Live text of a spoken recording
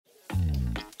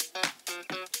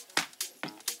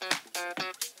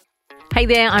Hey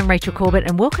there, I'm Rachel Corbett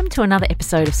and welcome to another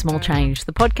episode of Small Change,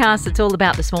 the podcast that's all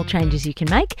about the small changes you can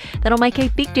make that'll make a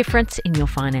big difference in your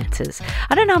finances.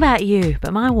 I don't know about you,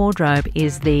 but my wardrobe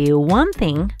is the one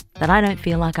thing that I don't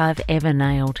feel like I've ever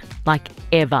nailed, like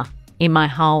ever, in my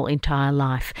whole entire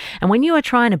life. And when you are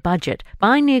trying to budget,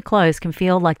 buying new clothes can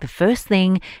feel like the first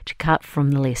thing to cut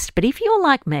from the list. But if you're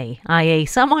like me, i.e.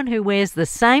 someone who wears the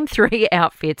same 3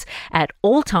 outfits at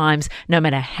all times, no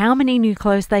matter how many new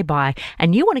clothes they buy,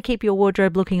 and you want to keep your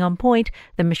wardrobe looking on point,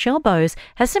 then Michelle Bowes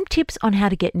has some tips on how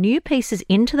to get new pieces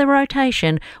into the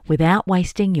rotation without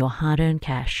wasting your hard-earned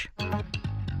cash.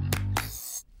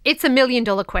 It's $1 million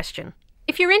question.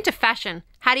 If you're into fashion,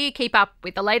 how do you keep up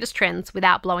with the latest trends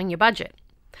without blowing your budget?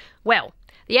 Well,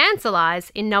 the answer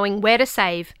lies in knowing where to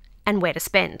save and where to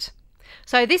spend.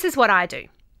 So this is what I do.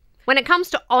 When it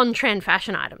comes to on-trend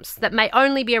fashion items that may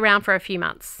only be around for a few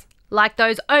months, like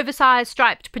those oversized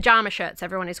striped pajama shirts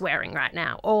everyone is wearing right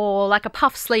now, or like a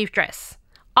puff sleeve dress,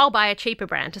 I'll buy a cheaper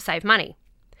brand to save money.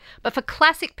 But for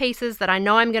classic pieces that I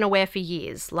know I'm going to wear for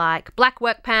years, like black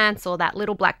work pants or that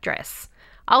little black dress,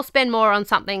 I'll spend more on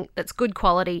something that's good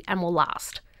quality and will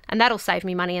last, and that'll save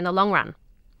me money in the long run.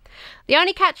 The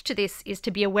only catch to this is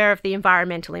to be aware of the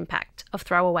environmental impact of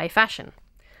throwaway fashion.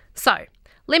 So,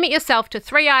 limit yourself to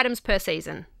 3 items per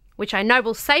season, which I know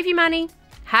will save you money,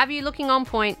 have you looking on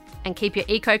point, and keep your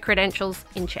eco-credentials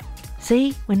in check.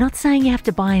 See, we're not saying you have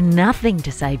to buy nothing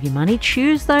to save you money.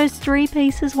 Choose those 3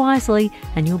 pieces wisely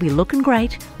and you'll be looking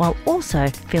great while also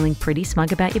feeling pretty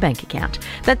smug about your bank account.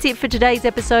 That's it for today's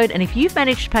episode, and if you've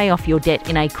managed to pay off your debt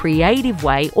in a creative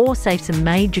way or save some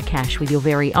major cash with your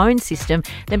very own system,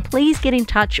 then please get in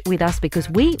touch with us because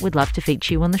we would love to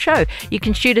feature you on the show. You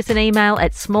can shoot us an email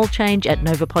at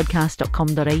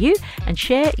smallchange@novapodcast.com.au and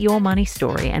share your money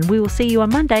story, and we will see you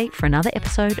on Monday for another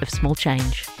episode of Small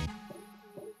Change.